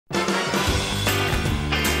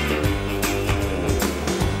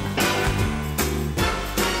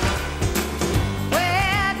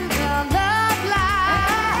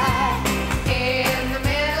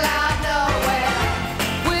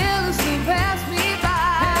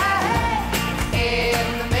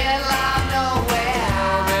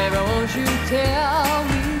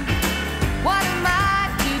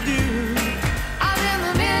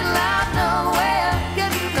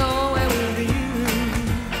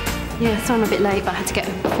Yeah, so I'm a bit late, but I had to get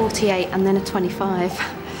a 48 and then a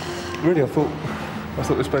 25. Really? I thought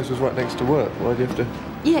this place was right next to work. Why do you have to...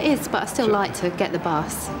 Yeah, it is, but I still like to get the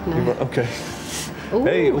bus. You know. Okay. Ooh,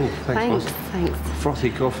 hey, thanks. Frothy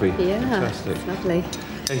coffee. Yeah, fantastic. It's lovely.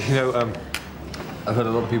 Hey, you know, I've heard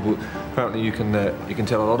a lot of people. Apparently, you can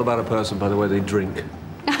tell a lot about a person by the way they drink.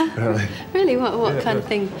 Really? What kind of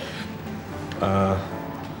thing?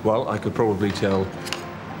 Well, I could probably tell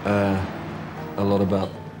a lot about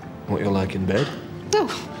what you're like in bed. Oh.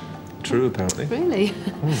 True, apparently. Really?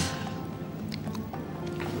 Apparently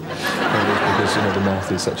it's because, you know, the mouth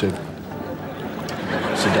is such a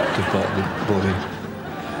seductive part of the body.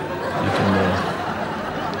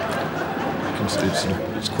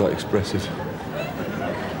 It's quite expressive.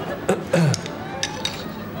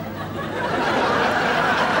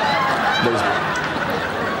 There's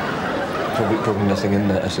probably nothing in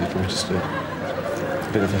there, actually, probably just a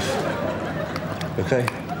bit of a... Okay?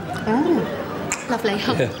 Oh, lovely.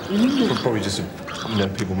 Yeah. Probably just, you know,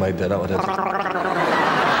 people made that up. I don't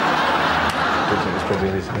think there's probably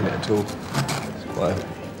anything in it at all. Wow.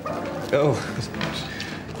 Oh,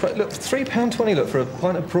 look, £3.20, look, for a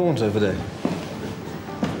pint of prawns over there.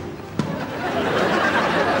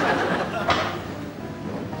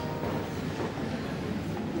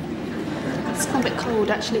 It's a bit cold,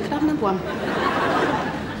 actually. Could I have another one?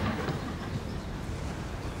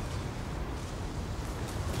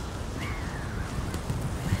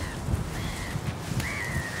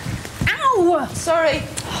 Ow! Sorry.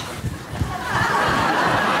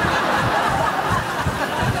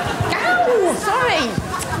 Ow! Sorry.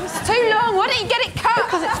 It's too long. Why don't you get it cut?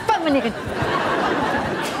 Because it's fun when you can...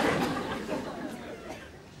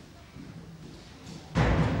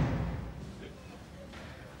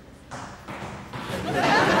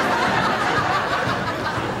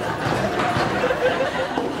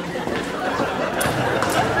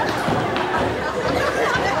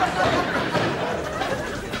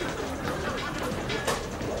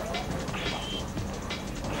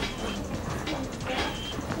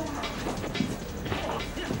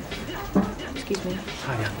 Excuse me.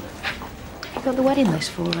 Hiya. You got the wedding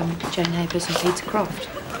list for Jane Havers and Peter Croft?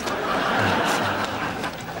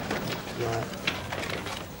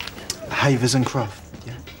 Havers and Croft,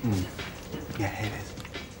 yeah? Yeah, here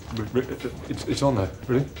it It's on there,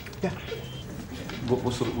 really? is. Yeah.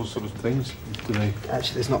 What sort of things do they...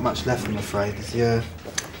 Actually, there's not much left, I'm afraid. There's your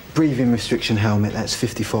breathing restriction helmet, that's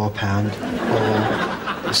 £54, or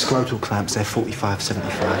the scrotal clamps, they're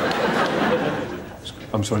 £45.75.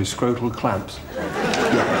 I'm sorry, scrotal clamps?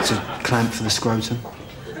 Yeah, it's a clamp for the scrotum.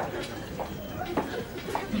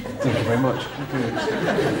 Thank you very much.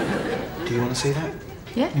 Do you want to see that?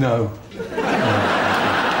 Yeah. No.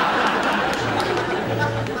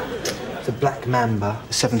 The Black Mamba,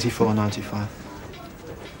 £74.95.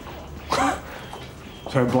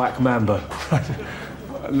 So Black Mamba.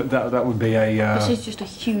 that would be a... This is just a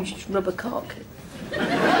huge rubber cock.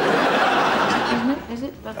 Is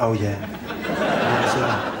it? Oh, yeah.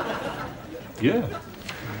 Yeah.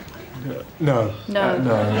 No. No.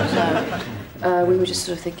 No. We were just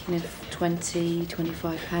sort of thinking of £20,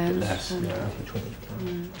 £25. Less, yeah.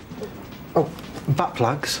 Oh, butt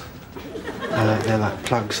plugs. They're like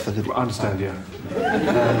plugs for the... I understand, yeah.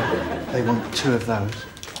 They want 2 of those.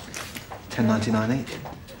 £10.99 each.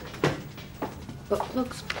 Butt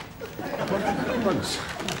plugs. Plugs.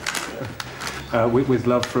 With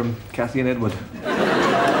love from Kathy and Edward.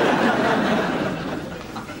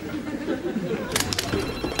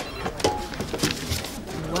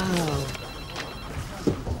 Wow.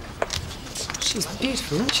 She's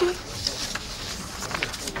beautiful, isn't she?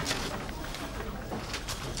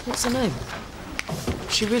 What's her name?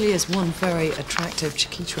 She really is one very attractive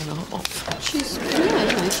Chiquita and a half. She's, yeah,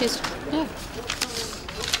 you know, she's, yeah.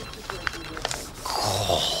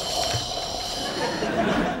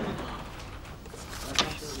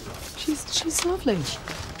 She's lovely.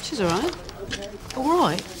 She's all right. All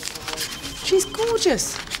right. She's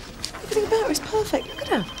gorgeous. Everything about her is perfect. Look at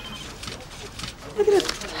her. Look at her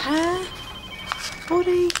hair,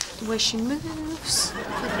 body, the way she moves. Look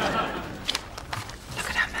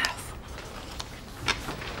at her mouth.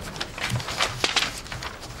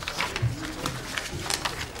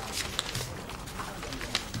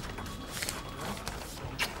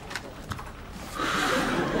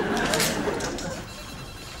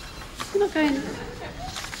 You're not going...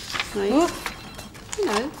 No, you, you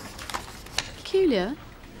know, peculiar.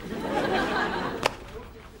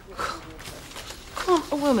 Can't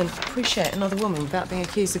a woman appreciate another woman without being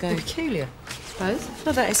accused of going peculiar? I suppose.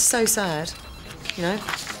 No, that is so sad. You know,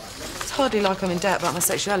 it's hardly like I'm in doubt about my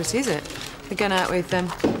sexuality, is it? We're going out with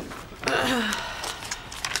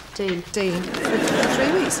Dean. Dean.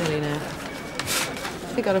 3 weeks nearly now.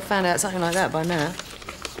 I think I'd have found out something like that by now.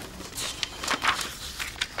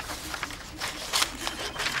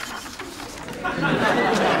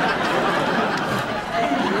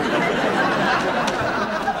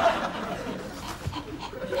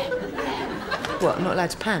 What, I'm not allowed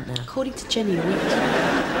to pant now? According to Jenny with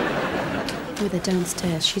her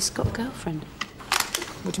downstairs, she's got a girlfriend.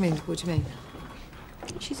 What do you mean? What do you mean?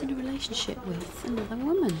 She's in a relationship with another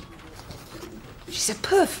woman. She's a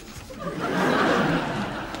puff.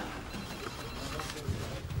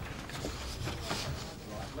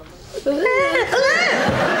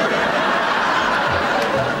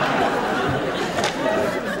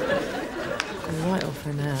 Right off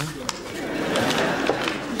her now.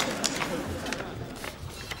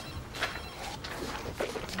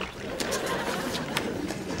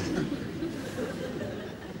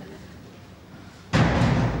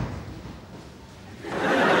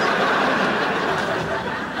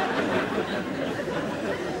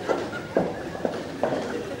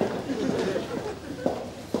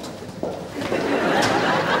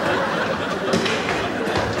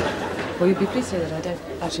 Well, you'd be pleased to hear that I don't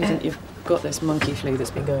actually think you've got this monkey flu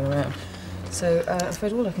that's been going around. So, I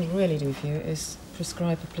suppose all I can really do for you is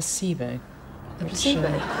prescribe a placebo. A placebo?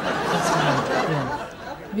 Yeah.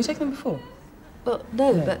 Have you taken them before? Well,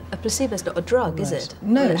 no, but a placebo's not a drug, is Right. it?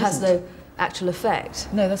 No, it it has isn't. no actual effect.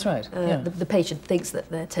 No, that's right. Yeah. The patient thinks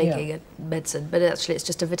that they're taking Yeah. a medicine, but actually it's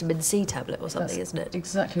just a vitamin C tablet or something, That's isn't it?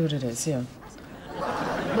 exactly what it is, yeah.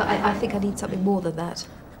 But I think I need something more than that.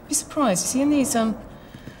 You'd be surprised. You see, in these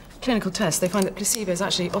clinical tests, they find that placebos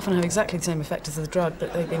actually often have exactly the same effect as the drug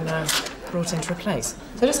that they've been brought in to replace.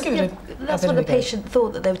 So just give it a That's bit when of the a go. patient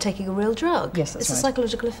thought that they were taking a real drug. Yes, that's It's a right.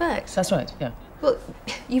 psychological effect. That's right, yeah. Well,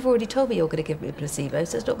 you've already told me you're going to give me a placebo,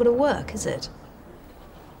 so it's not going to work, is it?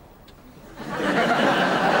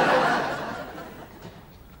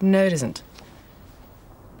 No, it isn't.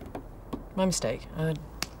 My mistake.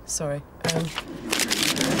 Sorry.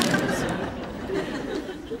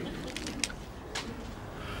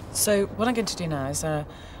 So what I'm going to do now is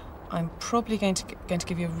I'm probably going to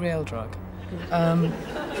give you a real drug. What I'm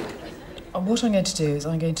going to do is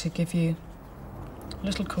I'm going to give you a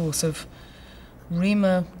little course of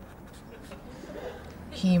Rima,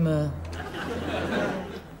 Hema,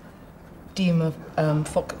 Dema,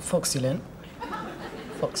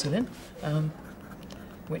 Foxulin,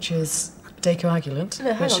 which is decoagulant.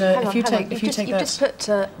 No, hang which, on, hang on, if you hang take, on. if you take that, You've just put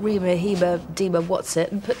Rima, Hema, Dema, what's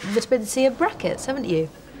it, and put vitamin C in brackets, haven't you?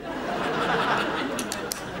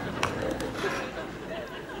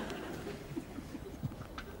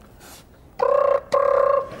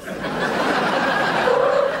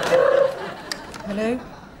 hello.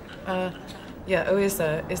 Yeah. Oh, is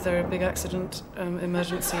there a big accident,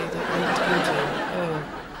 emergency that we need to go to?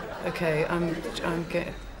 Oh, okay. I'm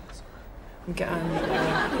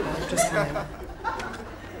just coming.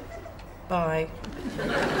 Bye.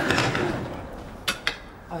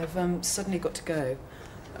 I've suddenly got to go,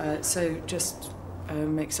 so just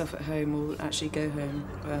make yourself at home or actually go home,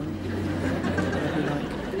 whatever you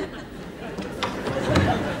like.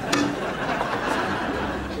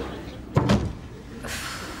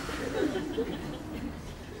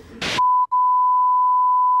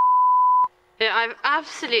 Yeah, I've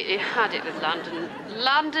absolutely had it with London.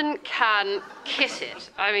 London can kiss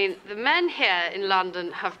it. I mean, the men here in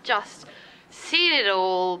London have just seen it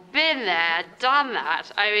all, been there, done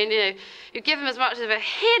that. I mean, you give them as much as a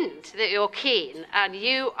hint that you're keen, and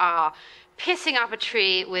you are pissing up a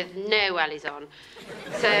tree with no wellies on.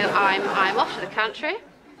 So I'm off to the country.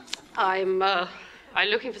 I'm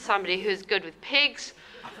looking for somebody who's good with pigs,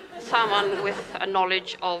 someone with a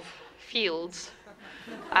knowledge of fields.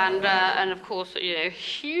 And of course,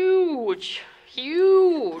 huge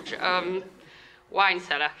wine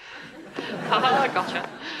cellar. Gotcha.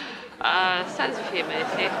 Sense of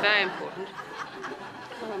humility, very important.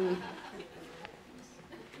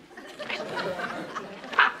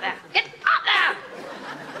 Up there! Get up there!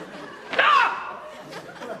 Ah!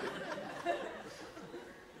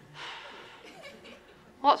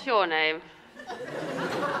 What's your name?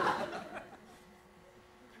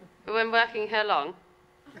 You've been working here long?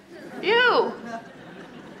 You! You're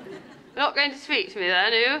not going to speak to me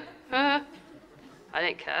then, are you? I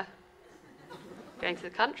don't care. Going to the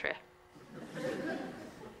country.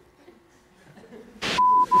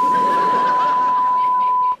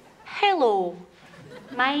 Hello,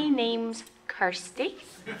 my name's Kirsty,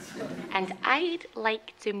 and I'd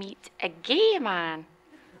like to meet a gay man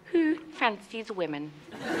who fancies women.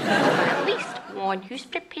 Or at least one who's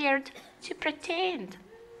prepared to pretend.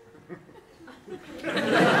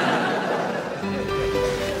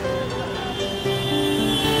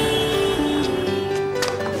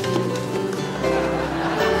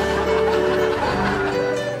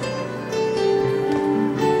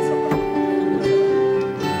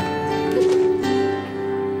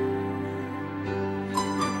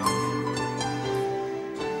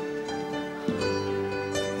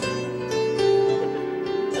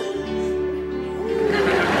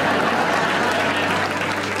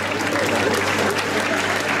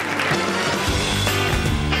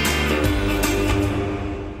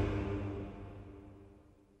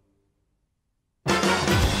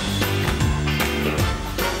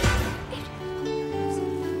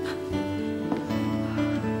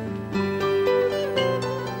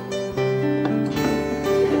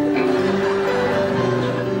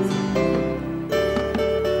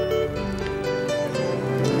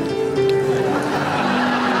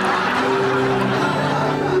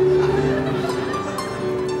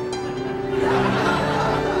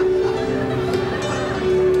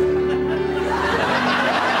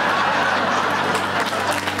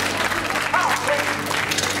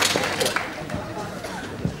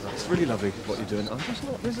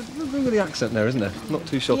 there's a little bit of the accent there, isn't there? Not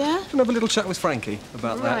too sure. Yeah? Can I have a little chat with Frankie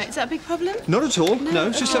about that? Right, is that a big problem? Not at all.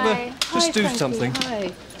 No, just have Hi. just do Frankie. something.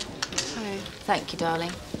 Hi. Hi. Thank you,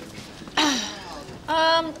 darling.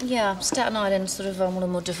 Yeah, Staten Island, sort of one of the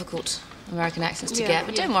more difficult American accents to get.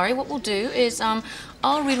 But don't worry, what we'll do is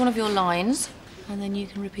I'll read one of your lines, and then you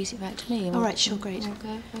can repeat it back to me. All right, sure, great.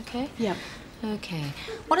 Okay? Yeah. Okay.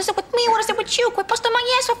 What is it with me? What is it with you? Quit busting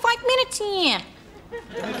my ass for 5 minutes here.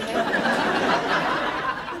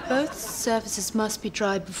 Both surfaces must be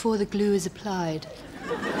dried before the glue is applied.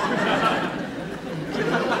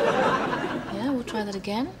 Yeah, we'll try that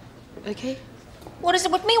again. Okay. What is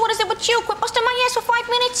it with me? What is it with you? Quit busting my ass for 5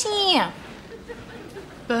 minutes here.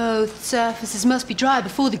 Both surfaces must be dry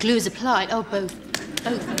before the glue is applied. Oh, both.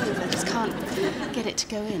 Both. I just can't get it to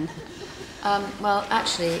go in. Well,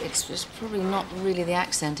 actually, it's probably not really the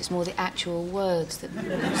accent. It's more the actual words that...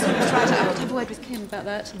 I'll have a word with Kim about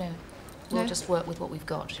that. No. We'll just work with what we've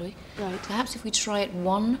got, shall we? Right. Perhaps if we try it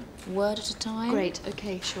one word at a time? Great.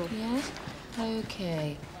 Okay, sure. Yes?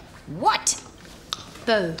 Okay. What?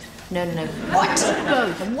 Both. No. What?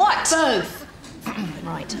 Both. What? Both.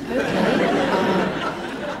 Right. Okay.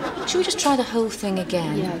 Shall we just try the whole thing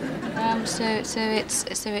again? Yeah. So it's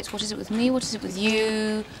what is it with me? What is it with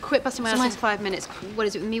you? Quit busting my So ass for 5 minutes. What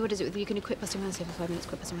is it with me? What is it with you? Can you quit busting my ass for 5 minutes?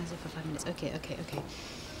 Quit busting my ass for 5 minutes. Okay.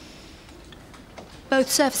 Both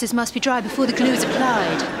surfaces must be dry before the glue is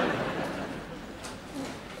applied.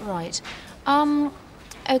 Right.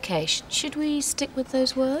 Okay. Should we stick with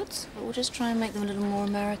those words? We'll just try and make them a little more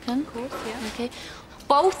American. Of course, yeah. Okay.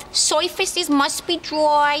 Both surfaces must be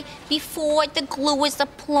dry before the glue is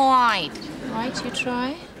applied. Right, you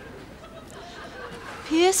try.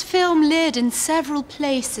 Pierce film lid in several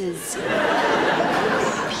places.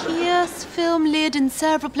 Pierce film lid in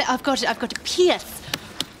several places. I've got it. Pierce.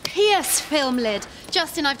 Pierce film lid.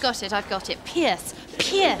 Justin, I've got it. Pierce.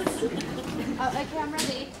 Okay, I'm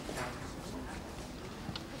ready.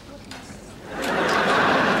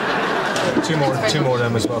 Two more of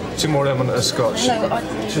them as well. Two more of them and a scotch.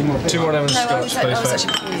 Two more of them and a scotch, please. I was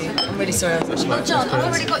actually for you. I'm really sorry. John, I've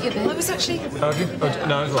already got your bit. I was actually... Have you? Oh,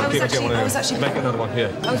 no, it's right. Get one of them. Make another one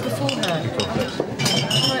here. I was before her. Cool,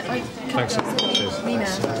 thanks. Thanks. Cheers. Nina.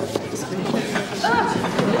 Thank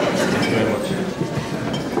you very much.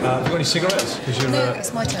 Have you got any cigarettes? No,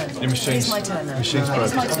 it's my turn. Your machine's... It's my turn now. Machine's broken.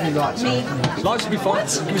 It's my turn. Me. Lights will be fine.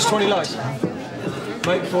 Give us 20 lights.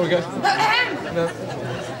 Mate, before we go. No.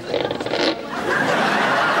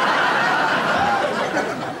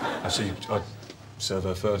 Actually, I'd serve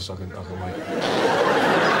her first. I can wait.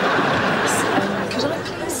 Could I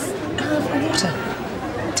please have water?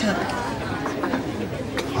 Tap.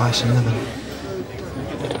 Ice and lemon.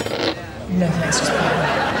 No, thanks. Just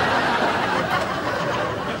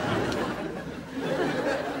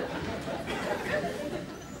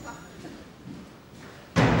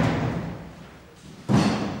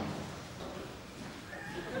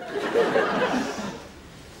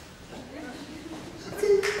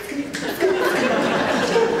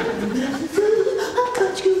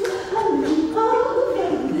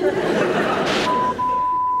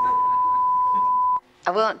I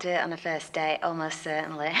won't do it on a first date, almost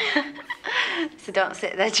certainly. So don't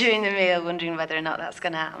sit there during the meal wondering whether or not that's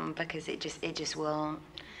going to happen, because it just won't.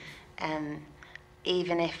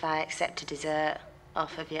 Even if I accept a dessert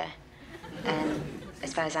off of you,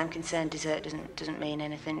 as far as I'm concerned, dessert doesn't mean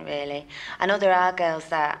anything really. I know there are girls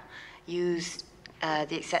that use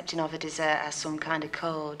the accepting of a dessert as some kind of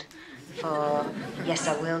code for yes,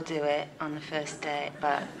 I will do it on the first date,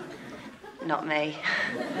 but not me.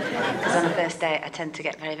 Because on the first date I tend to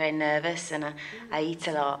get very, very nervous, and I eat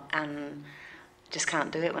a lot and just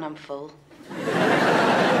can't do it when I'm full.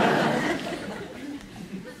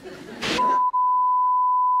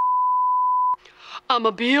 I'm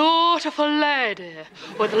a beautiful lady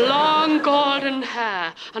with long golden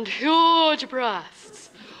hair and huge breasts.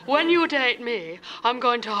 When you date me, I'm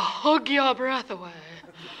going to hug your breath away.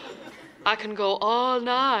 I can go all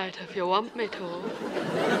night if you want me to.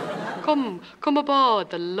 Come aboard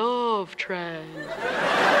the love train.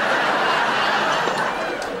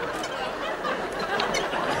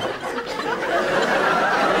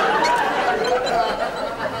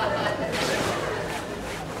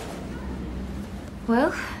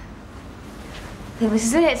 Well, I think this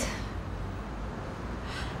is it.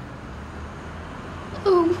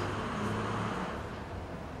 Oh.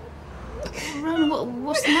 Ron,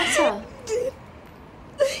 what's the matter?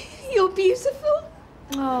 You're beautiful.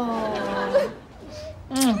 Oh.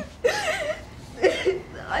 I'm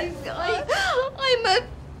a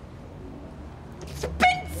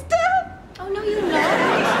spinster. Oh, no, you're not.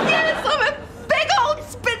 Yes, I'm a big old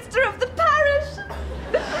spinster of the parish.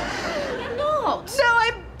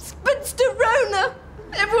 Rona.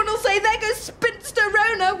 Everyone will say, there goes spinster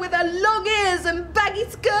Rona with her long ears and baggy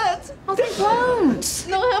skirts. Oh, they won't.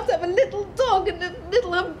 No, I have to have a little dog and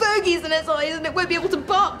it'll have bogies in its eyes and it won't be able to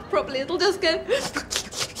bark properly. It'll just go...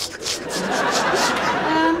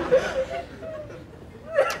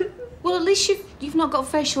 Well, at least you've not got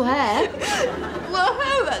facial hair. Well, I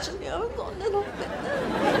have actually. I've got a little bit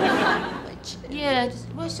there. Yeah,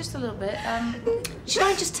 well, it's just a little bit. Should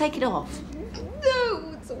I just take it off?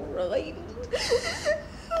 No, it's all right.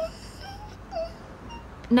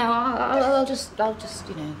 No, I'll just,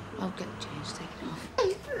 you know, I'll get the change, take it off.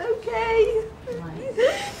 Okay. Right.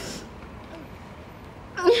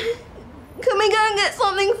 Can we go and get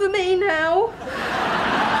something for me now?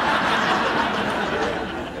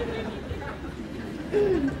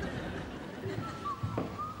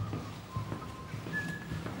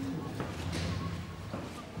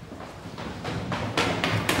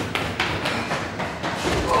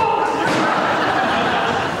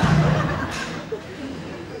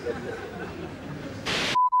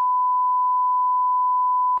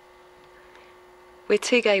 We're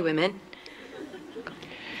two gay women.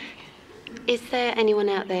 Is there anyone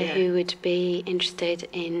out there who would be interested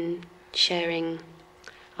in sharing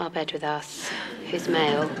our bed with us, who's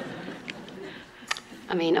male?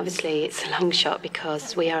 I mean, obviously it's a long shot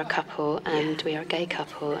because we are a couple and we are a gay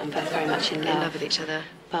couple and both very much in love with each other.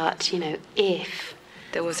 But, you know, if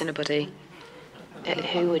there was anybody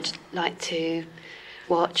who would like to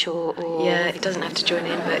watch or... Yeah, it doesn't have to join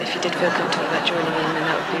in, but if you did feel comfortable about joining in, then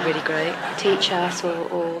that would be really great. Teach us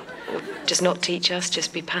or just not teach us,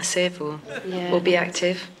 just be passive or Yeah. be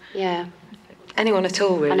active. Yeah. Anyone at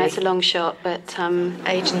all, really. I know it's a long shot, but...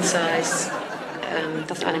 age and size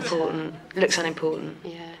doesn't unimportant. Looks unimportant.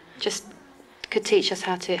 Yeah. Just could teach us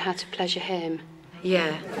how to pleasure him. Yeah.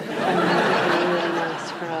 It would be really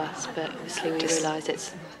nice for us, but obviously we realise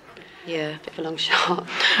it's a bit of a long shot.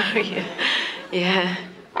 Yeah. Yeah.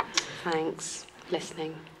 Thanks for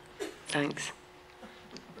listening. Thanks.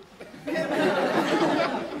 I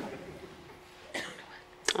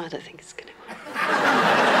don't think it's going to work.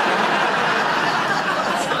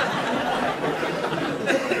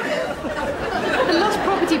 The lost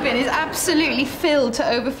property bin is absolutely filled to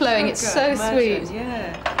overflowing. It's so sweet.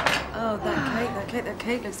 Yeah. Oh, that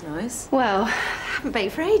cake looks nice. Well, I haven't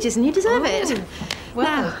baked for ages and you deserve it. Wow.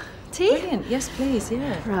 Now, tea? Brilliant. Yes, please,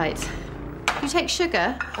 yeah. Right. You take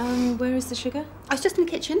sugar? Where is the sugar? I was just in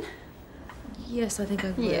the kitchen. Yes, I think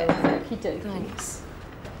I will. Yeah, you do. Thanks.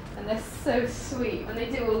 And they're so sweet when they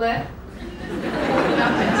do all their warming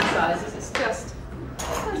up exercises. It's just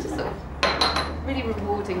sort of really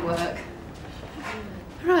rewarding work.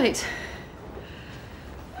 Right.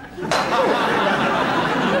 Can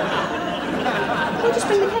you just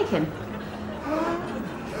bring the cake in?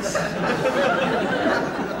 I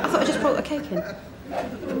thought I just brought the cake in.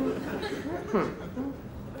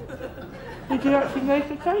 Did you actually make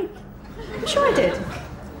a cake? I'm sure I did.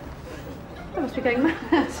 I must be going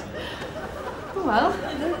mad. Oh well.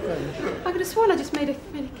 I could have sworn I just made a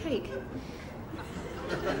cake.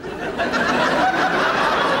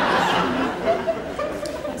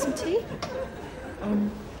 Want some tea?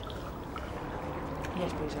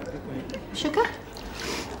 Yes, please, that'd be great. Sugar?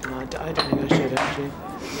 No, I don't think I should, actually.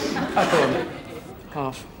 Oh, go on.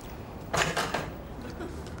 Half.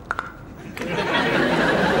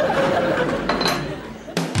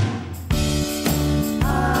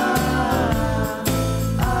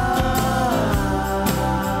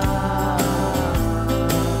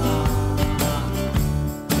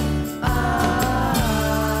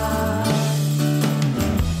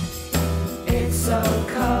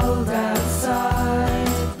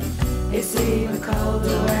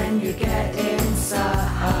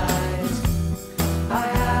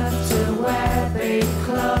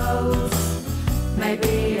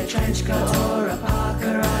 Maybe a trench coat or a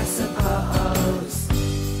parker, I suppose.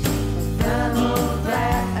 Thermal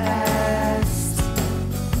vest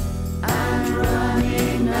and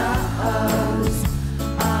running nose.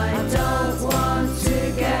 I don't want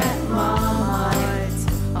to get Marmite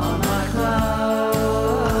on my clothes.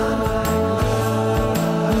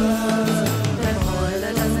 The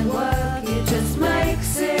boiler doesn't work, it just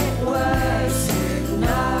makes it worse.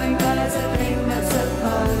 Knowing there's a thing that's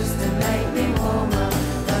supposed to make me warmer.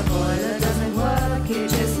 It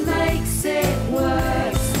just makes it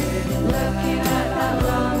worse. Looking at that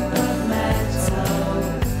lump of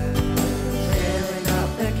metal, filling up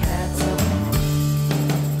the kettle.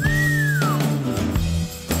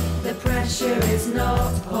 The pressure is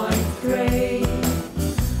 0.3.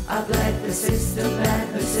 I bled the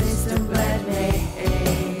system bled me.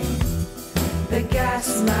 The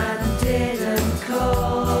gas man didn't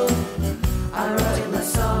call.